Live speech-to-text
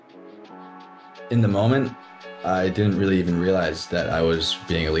In the moment, I didn't really even realize that I was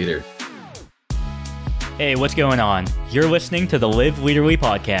being a leader. Hey, what's going on? You're listening to the Live Leaderly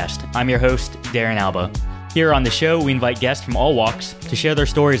podcast. I'm your host, Darren Alba. Here on the show, we invite guests from all walks to share their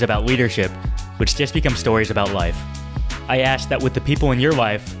stories about leadership, which just become stories about life. I ask that with the people in your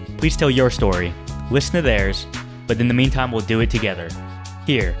life, please tell your story, listen to theirs, but in the meantime, we'll do it together,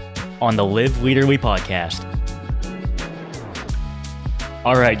 here on the Live Leaderly podcast.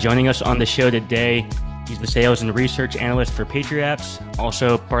 All right, joining us on the show today, he's the sales and research analyst for Patriot Apps,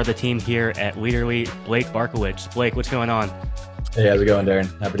 also part of the team here at Leaderly, Blake Bartkiewicz. Blake, what's going on? Hey, how's it going,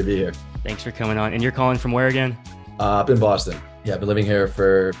 Darren? Happy to be here. Thanks for coming on. And you're calling from where again? Up in Boston. Yeah, I've been living here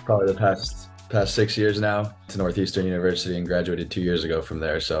for probably the past 6 years now. To Northeastern University and graduated 2 years ago from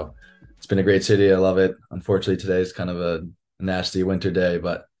there. So it's been a great city. I love it. Unfortunately, today is kind of a nasty winter day,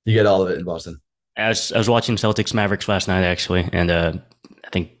 but you get all of it in Boston. I was watching Celtics Mavericks last night, actually, and I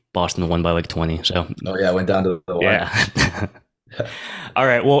think Boston won by like 20. So oh yeah, I went down to the wire. Yeah. All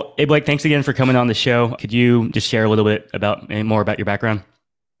right. Well, hey Blake, thanks again for coming on the show. Could you just share a little bit more about your background?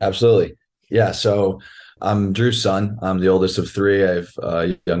 Absolutely. Yeah. So I'm Drew's son. I'm the oldest of three. I have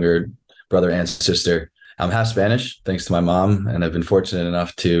a younger brother and sister. I'm half Spanish, thanks to my mom, and I've been fortunate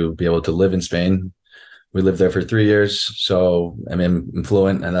enough to be able to live in Spain. We lived there for 3 years, so I'm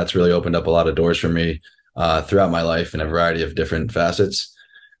fluent, and that's really opened up a lot of doors for me throughout my life in a variety of different facets.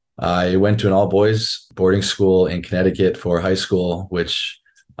 I went to an all-boys boarding school in Connecticut for high school, which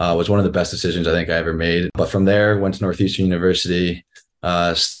was one of the best decisions I think I ever made. But from there, went to Northeastern University,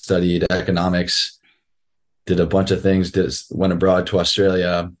 studied economics, did a bunch of things, went abroad to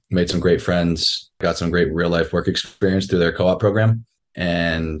Australia, made some great friends, got some great real-life work experience through their co-op program.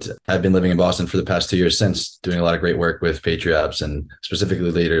 And I've been living in Boston for the past 2 years since, doing a lot of great work with Patriot Apps and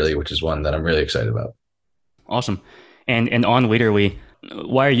specifically Leaderly, which is one that I'm really excited about. Awesome. And on Leaderly,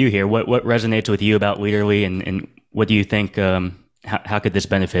 why are you here? What resonates with you about Leaderly, and what do you think, how could this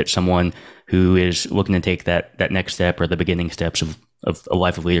benefit someone who is looking to take that next step or the beginning steps of a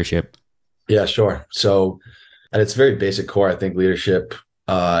life of leadership? Yeah, sure. So at its very basic core, I think leadership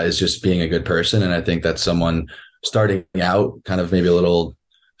is just being a good person. And I think that's someone starting out kind of maybe a little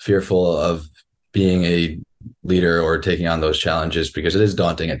fearful of being a leader or taking on those challenges because it is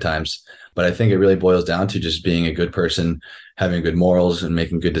daunting at times. But I think it really boils down to just being a good person, having good morals and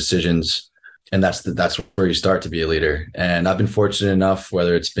making good decisions. And that's where you start to be a leader. And I've been fortunate enough,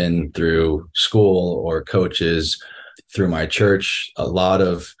 whether it's been through school or coaches, through my church, a lot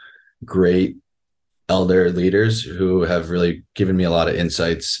of great elder leaders who have really given me a lot of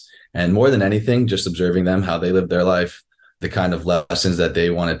insights. And more than anything, just observing them, how they live their life, the kind of lessons that they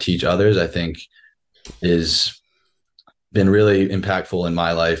want to teach others, I think is been really impactful in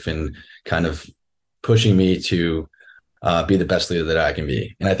my life and kind of pushing me to be the best leader that I can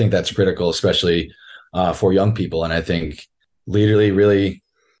be. And I think that's critical, especially for young people. And I think Leaderly really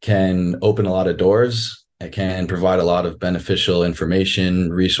can open a lot of doors. It can provide a lot of beneficial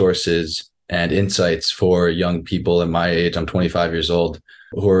information, resources, and insights for young people at my age. I'm 25 years old,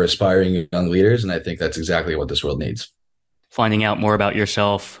 who are aspiring young leaders. And I think that's exactly what this world needs. Finding out more about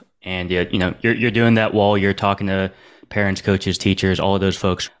yourself, and you're doing that while you're talking to parents, coaches, teachers, all of those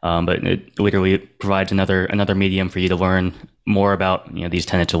folks. But it literally provides another medium for you to learn more about these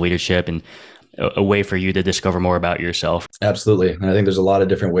tenets of leadership, and a way for you to discover more about yourself. Absolutely. And I think there's a lot of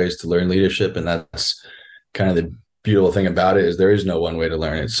different ways to learn leadership. And that's kind of the beautiful thing about it, is there is no one way to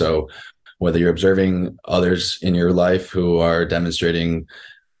learn it. So whether you're observing others in your life who are demonstrating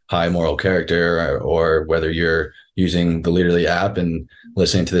high moral character, or whether you're using the Leaderly app and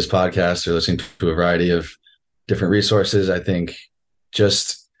listening to this podcast or listening to a variety of different resources, I think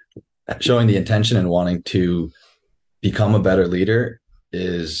just showing the intention and wanting to become a better leader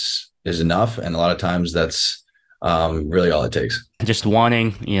is enough. And a lot of times that's really all it takes. Just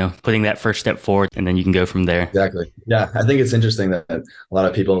wanting, putting that first step forward, and then you can go from there. Exactly. Yeah. I think it's interesting that a lot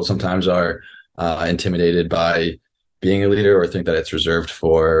of people sometimes are intimidated by being a leader, or think that it's reserved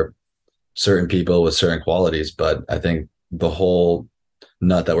for certain people with certain qualities. But I think the whole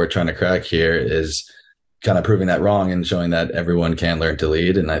nut that we're trying to crack here is kind of proving that wrong and showing that everyone can learn to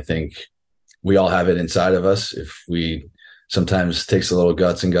lead. And I think we all have it inside of us. If we sometimes takes a little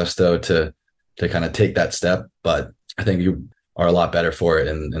guts and gusto to kind of take that step, but I think you are a lot better for it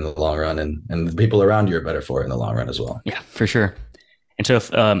in the long run, and the people around you are better for it in the long run as well. Yeah, for sure. And so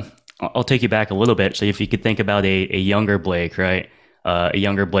if I'll take you back a little bit. So if you could think about a younger Blake, right? A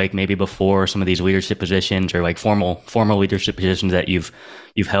younger Blake, maybe before some of these leadership positions, or like formal leadership positions that you've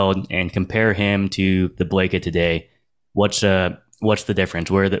held, and compare him to the Blake of today. What's the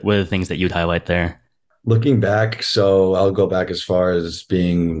difference? What are the things that you'd highlight there? Looking back, so I'll go back as far as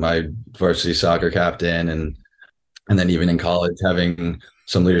being my varsity soccer captain and then even in college having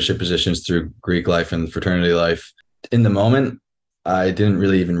some leadership positions through Greek life and fraternity life. In the moment, I didn't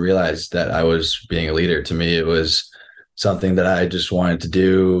really even realize that I was being a leader. To me, it was something that I just wanted to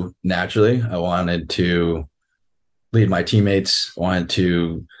do naturally. I wanted to lead my teammates, wanted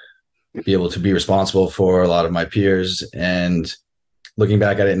to be able to be responsible for a lot of my peers. And looking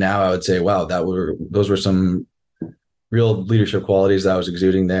back at it now, I would say, wow, those were some real leadership qualities that I was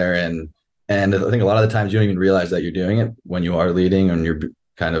exuding there. And I think a lot of the times you don't even realize that you're doing it when you are leading and you're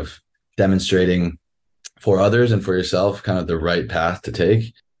kind of demonstrating for others and for yourself kind of the right path to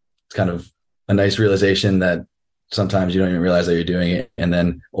take. It's kind of a nice realization that sometimes you don't even realize that you're doing it. And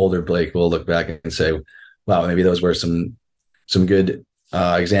then older Blake will look back and say, wow, maybe those were some good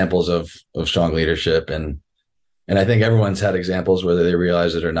examples of strong leadership. And I think everyone's had examples, whether they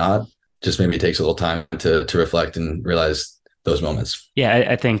realize it or not. Just maybe takes a little time to reflect and realize those moments. Yeah,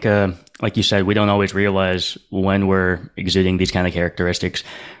 I think, like you said, we don't always realize when we're exuding these kind of characteristics,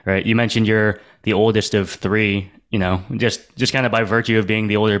 right? You mentioned you're the oldest of three, just kind of by virtue of being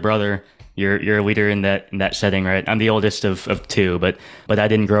the older brother, you're a leader in that setting, right? I'm the oldest of two, but I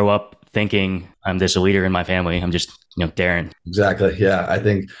didn't grow up thinking I'm this leader in my family. I'm just, Darren. Exactly. Yeah. I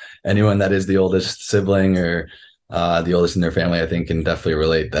think anyone that is the oldest sibling or the oldest in their family, I think can definitely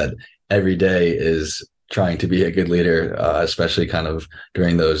relate that every day is trying to be a good leader, especially kind of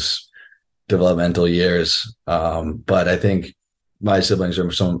during those developmental years. But I think my siblings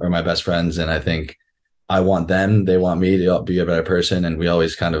are my best friends, and I think they want me to be a better person, and we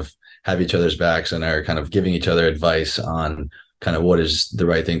always kind of have each other's backs and are kind of giving each other advice on kind of what is the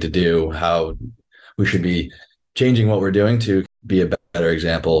right thing to do, how we should be changing what we're doing to be a better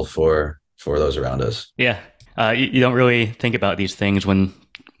example for those around us. Yeah. You don't really think about these things when,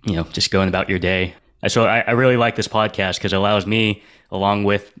 just going about your day. So I really like this podcast because it allows me, along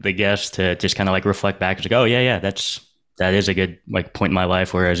with the guests, to just kind of like reflect back and like, oh yeah, that is a good like point in my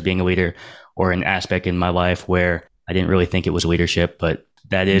life where I was being a leader, or an aspect in my life where I didn't really think it was leadership, but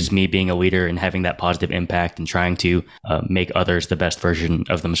that is me being a leader and having that positive impact and trying to make others the best version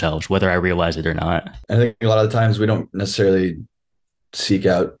of themselves, whether I realize it or not. I think a lot of the times we don't necessarily seek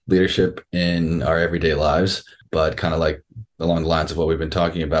out leadership in our everyday lives, but kind of like along the lines of what we've been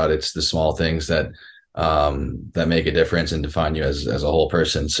talking about, it's the small things that make a difference and define you as a whole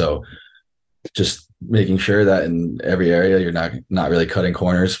person. So just making sure that in every area you're not really cutting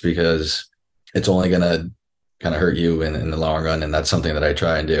corners, because it's only going to kind of hurt you in the long run. And that's something that I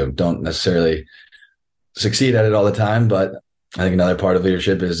try and do. Don't necessarily succeed at it all the time, but I think another part of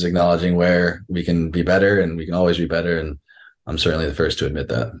leadership is acknowledging where we can be better, and we can always be better. And I'm certainly the first to admit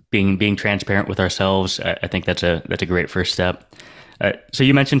that. Being transparent with ourselves, I think that's a great first step. So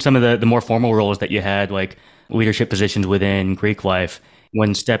you mentioned some of the more formal roles that you had, like leadership positions within Greek life.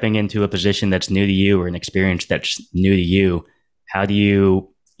 When stepping into a position that's new to you, or an experience that's new to you, how do you,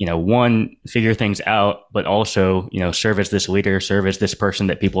 one, figure things out, but also, serve as this leader, serve as this person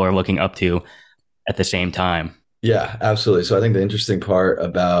that people are looking up to at the same time? Yeah, absolutely. So I think the interesting part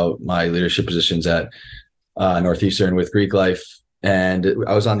about my leadership positions at Northeastern with Greek life, and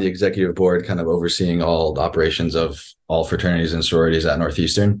I was on the executive board kind of overseeing all the operations of all fraternities and sororities at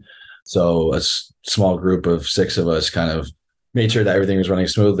Northeastern. So a small group of 6 of us kind of made sure that everything was running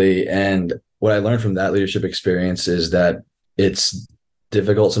smoothly. And what I learned from that leadership experience is that it's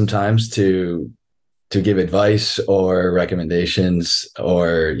difficult sometimes to give advice or recommendations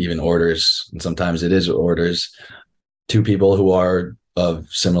or even orders. And sometimes it is orders to people who are of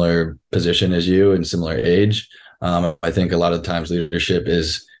similar position as you and similar age. I think a lot of times leadership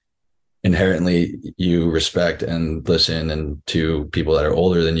is inherently you respect and listen and to people that are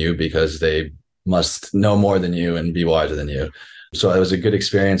older than you, because they must know more than you and be wiser than you. So it was a good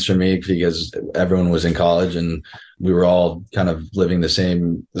experience for me because everyone was in college and we were all kind of living the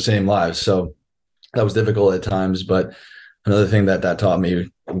same lives. So that was difficult at times. But another thing that taught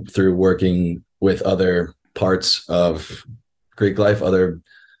me through working with other parts of Greek life, other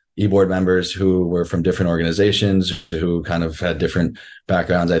e-board members who were from different organizations, who kind of had different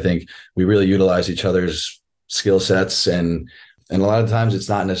backgrounds, I think we really utilize each other's skill sets. And a lot of times it's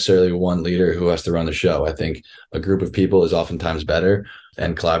not necessarily one leader who has to run the show. I think a group of people is oftentimes better,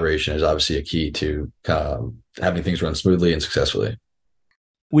 and collaboration is obviously a key to having things run smoothly and successfully.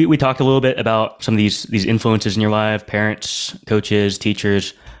 We talked a little bit about some of these influences in your life: parents, coaches,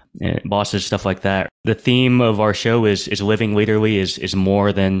 teachers, bosses, stuff like that. The theme of our show is living leaderly is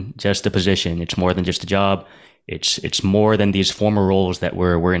more than just a position. It's more than just a job. It's more than these former roles that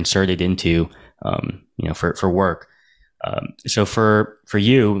we're inserted into, for work. So for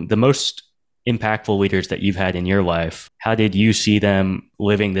you, the most impactful leaders that you've had in your life, how did you see them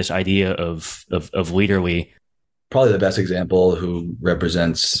living this idea of leaderly? Probably the best example who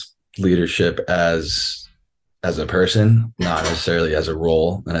represents leadership as a person, not necessarily as a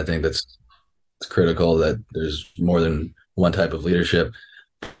role. And I think that's it's critical that there's more than one type of leadership.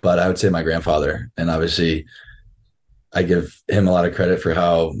 But I would say my grandfather, and obviously I give him a lot of credit for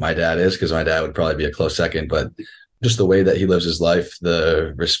how my dad is, because my dad would probably be a close second, but just the way that he lives his life,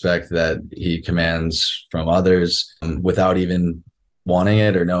 the respect that he commands from others without even wanting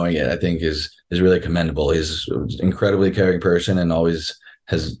it or knowing it, I think is really commendable. He's an incredibly caring person and always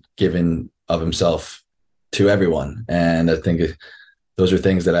has given of himself to everyone. And I think those are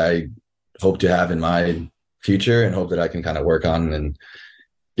things that I hope to have in my future and hope that I can kind of work on. And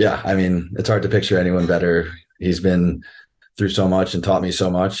yeah, I mean, it's hard to picture anyone better. He's been through so much and taught me so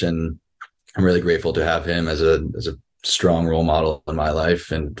much, and I'm really grateful to have him as a strong role model in my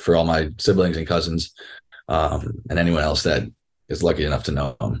life, and for all my siblings and cousins, and anyone else that is lucky enough to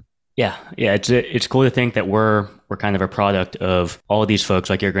know him. Yeah. It's cool to think that we're kind of a product of all of these folks,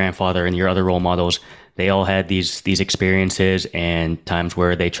 like your grandfather and your other role models. They all had these experiences and times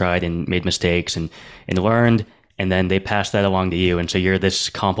where they tried and made mistakes and learned, and then they passed that along to you. And so you're this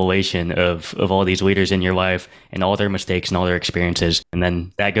compilation of all these leaders in your life and all their mistakes and all their experiences. And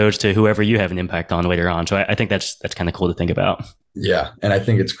then that goes to whoever you have an impact on later on. So I think that's kind of cool to think about. Yeah. And I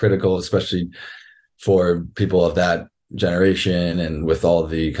think it's critical, especially for people of that generation and with all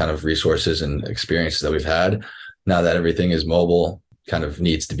the kind of resources and experiences that we've had. Now that everything is mobile, kind of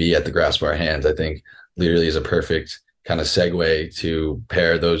needs to be at the grasp of our hands. I think Leaderly is a perfect kind of segue to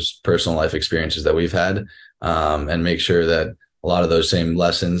pair those personal life experiences that we've had, and make sure that a lot of those same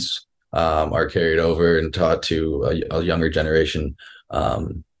lessons are carried over and taught to a younger generation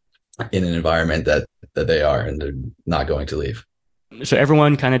in an environment that they are and they're not going to leave. So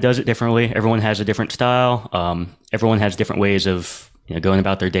everyone kind of does it differently. Everyone has a different style. Everyone has different ways of going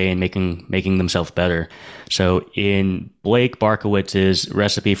about their day and making themselves better. So in Blake Bartkiewicz'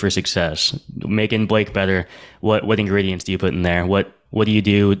 recipe for success, making Blake better, what ingredients do you put in there? What do you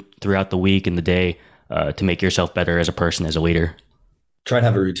do throughout the week and the day to make yourself better as a person, as a leader? Try and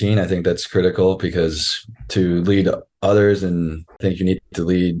have a routine. I think that's critical, because to lead others, and I think you need to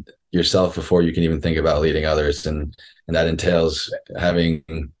lead yourself before you can even think about leading others. And that entails having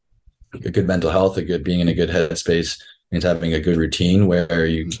a good mental health, being in a good headspace, means having a good routine where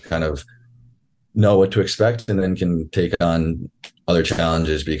you kind of know what to expect and then can take on other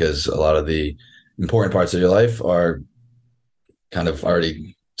challenges, because a lot of the important parts of your life are kind of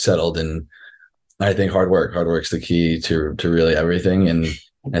already settled. And I think hard work's the key to really everything. And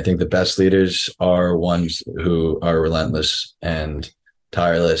I think the best leaders are ones who are relentless and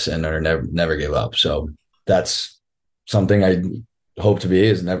tireless and are never give up. So that's something I hope to be,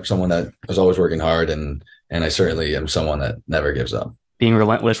 is someone that is always working hard. And I certainly am someone that never gives up. Being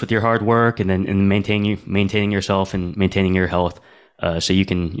relentless with your hard work, and then maintaining yourself and maintaining your health, so you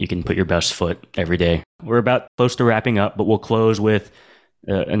can put your best foot every day. We're about close to wrapping up, but we'll close with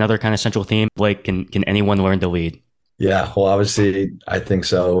another kind of central theme. Blake, can anyone learn to lead? Yeah, well, obviously, I think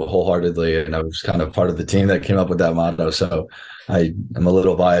so wholeheartedly, and I was kind of part of the team that came up with that motto, so I am a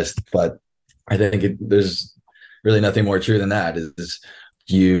little biased, but I think there's really nothing more true than that. Is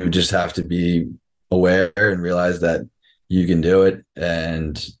you just have to be aware and realize that you can do it,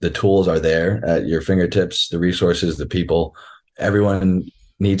 and the tools are there at your fingertips, the resources, the people. Everyone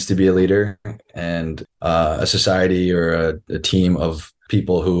needs to be a leader, and a society or a team of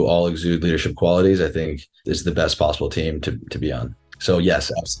people who all exude leadership qualities, I think, is the best possible team to be on. So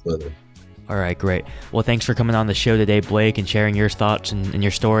yes, absolutely. All right, great. Well, thanks for coming on the show today, Blake, and sharing your thoughts and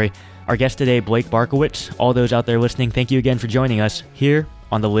your story. Our guest today, Blake Bartkiewicz. All those out there listening, thank you again for joining us here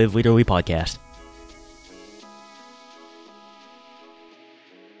on the Live Leaderly podcast.